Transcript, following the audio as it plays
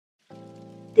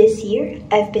This year,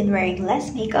 I've been wearing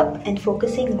less makeup and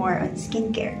focusing more on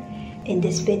skincare. In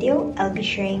this video, I'll be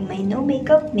sharing my no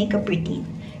makeup routine,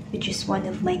 which is one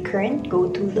of my current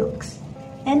go-to looks.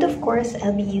 And of course,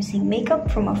 I'll be using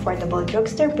makeup from affordable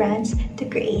drugstore brands to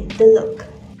create the look.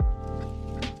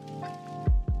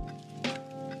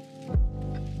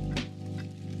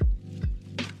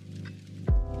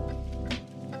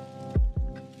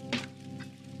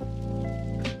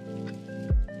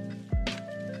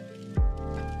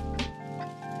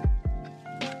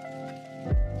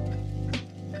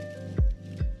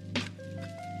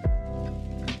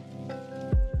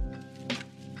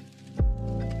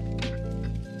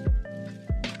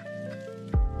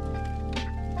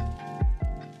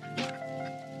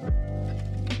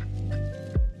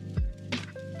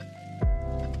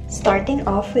 Starting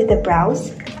off with the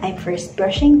brows, I'm first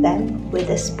brushing them with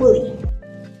a spoolie.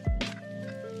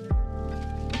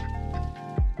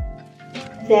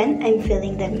 Then I'm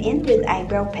filling them in with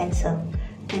eyebrow pencil.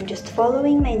 I'm just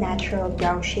following my natural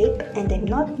brow shape and I'm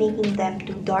not making them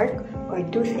too dark or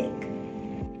too thick.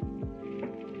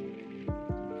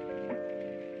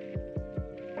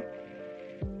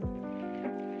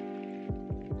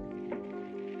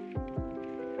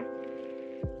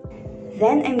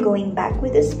 Then I'm going back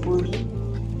with a spoolie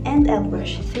and I'll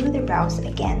brush through the brows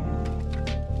again.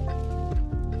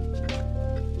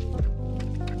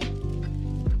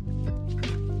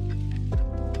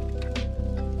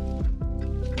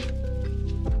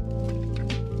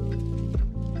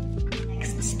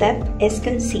 Next step is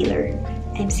concealer.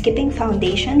 I'm skipping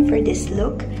foundation for this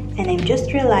look and I'm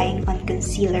just relying on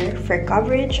concealer for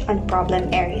coverage on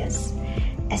problem areas.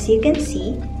 As you can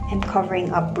see, I'm covering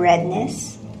up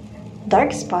redness,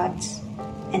 dark spots,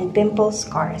 and pimple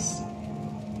scars,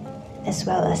 as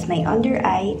well as my under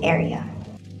eye area.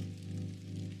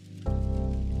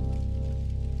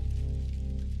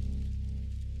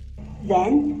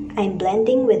 Then, I'm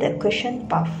blending with a cushion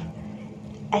puff.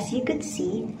 As you could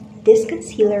see, this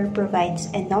concealer provides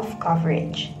enough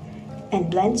coverage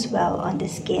and blends well on the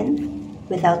skin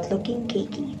without looking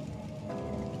cakey.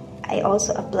 I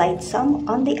also applied some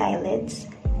on the eyelids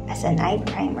as an eye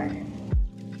primer.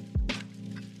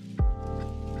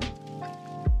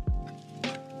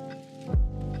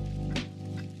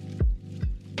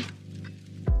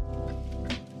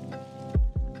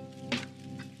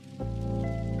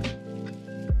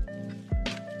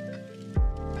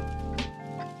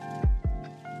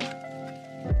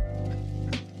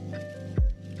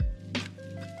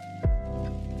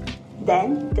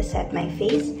 Then, to set my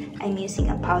face, I'm using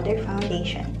a powder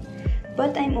foundation.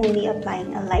 But I'm only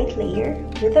applying a light layer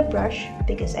with a brush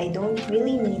because I don't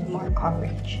really need more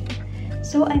coverage.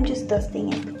 So I'm just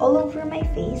dusting it all over my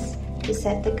face to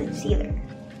set the concealer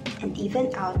and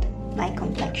even out my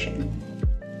complexion.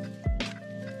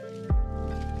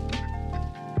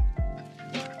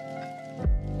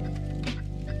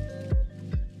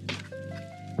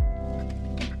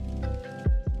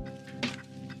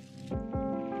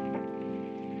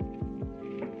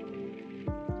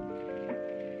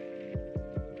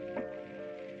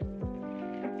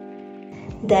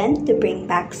 Then, to bring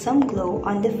back some glow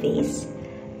on the face,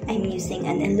 I'm using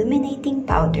an illuminating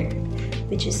powder,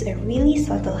 which is a really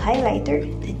subtle highlighter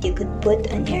that you could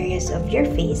put on areas of your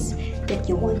face that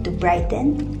you want to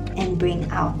brighten and bring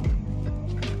out.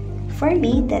 For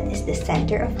me, that is the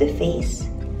center of the face,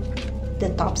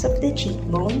 the tops of the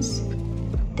cheekbones,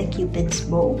 the cupid's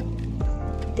bow,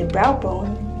 the brow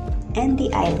bone, and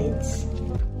the eyelids.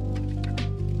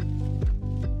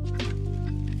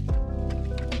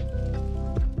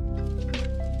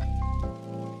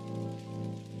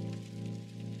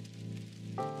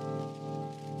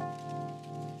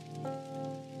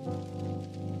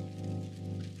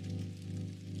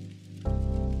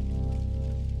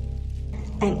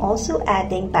 I'm also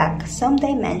adding back some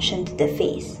dimension to the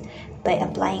face by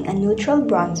applying a neutral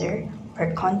bronzer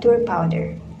or contour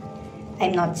powder.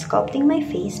 I'm not sculpting my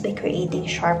face by creating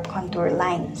sharp contour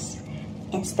lines.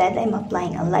 Instead, I'm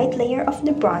applying a light layer of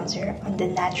the bronzer on the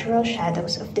natural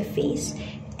shadows of the face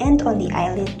and on the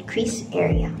eyelid crease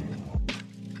area.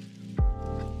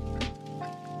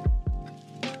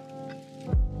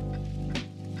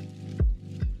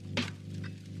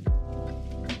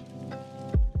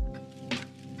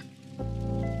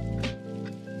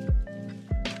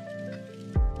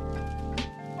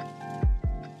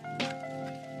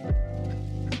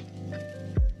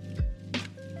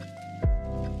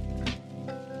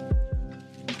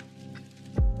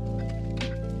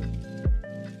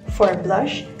 For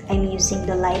blush, I'm using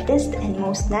the lightest and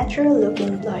most natural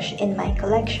looking blush in my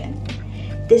collection.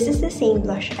 This is the same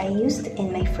blush I used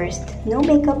in my first no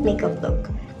makeup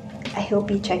look. I hope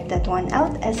you check that one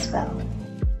out as well.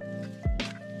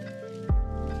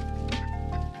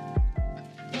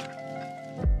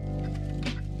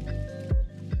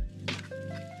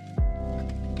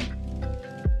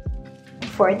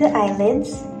 For the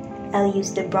eyelids, I'll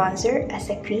use the bronzer as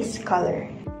a crease color.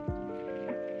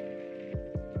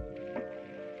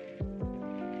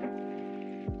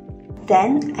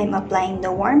 Then, I'm applying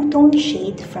the warm tone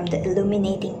shade from the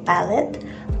Illuminating Palette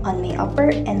on my upper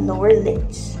and lower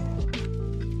lids.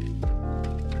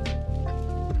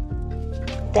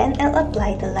 Then, I'll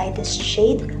apply the lightest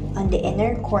shade on the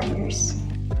inner corners.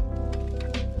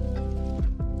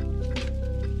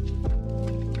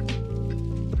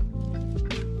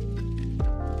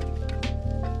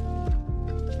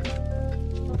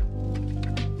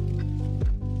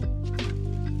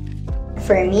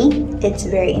 For me, it's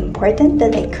very important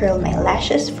that I curl my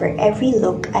lashes for every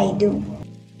look I do.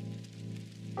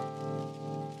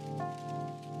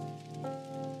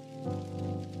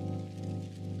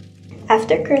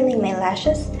 After curling my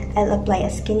lashes, I'll apply a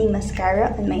skinny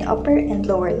mascara on my upper and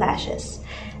lower lashes.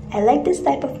 I like this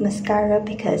type of mascara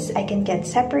because I can get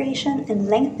separation and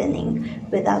lengthening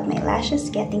without my lashes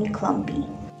getting clumpy.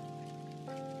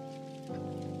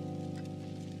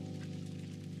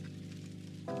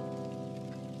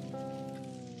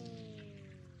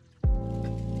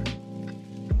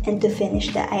 And to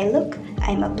finish the eye look,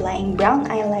 I'm applying brown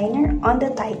eyeliner on the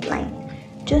tight line,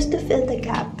 just to fill the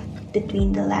gap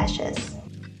between the lashes.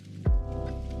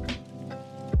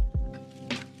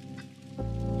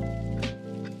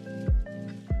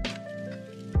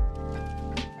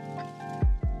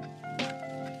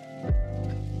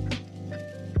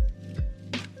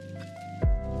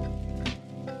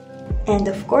 And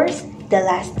of course, the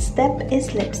last step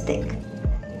is lipstick.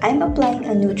 I'm applying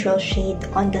a neutral shade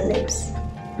on the lips.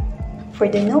 For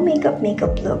the no makeup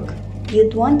look,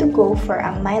 you'd want to go for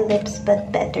a My Lips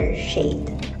But Better shade.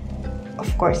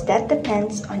 Of course, that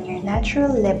depends on your natural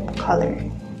lip color.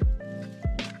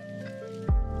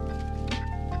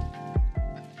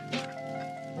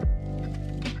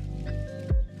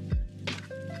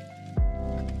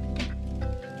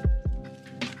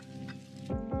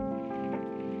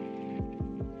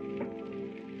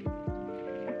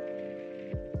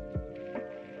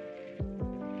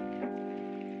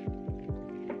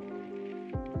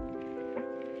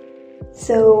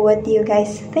 So what do you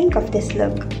guys think of this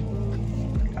look?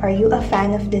 Are you a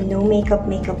fan of the no makeup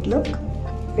look?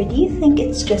 Or do you think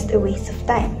it's just a waste of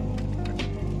time?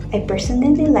 I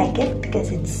personally like it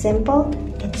because it's simple,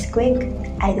 it's quick,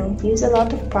 I don't use a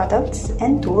lot of products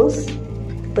and tools,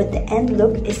 but the end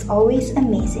look is always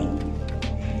amazing.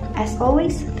 As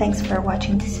always, thanks for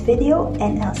watching this video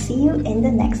and I'll see you in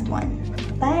the next one.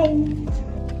 Bye!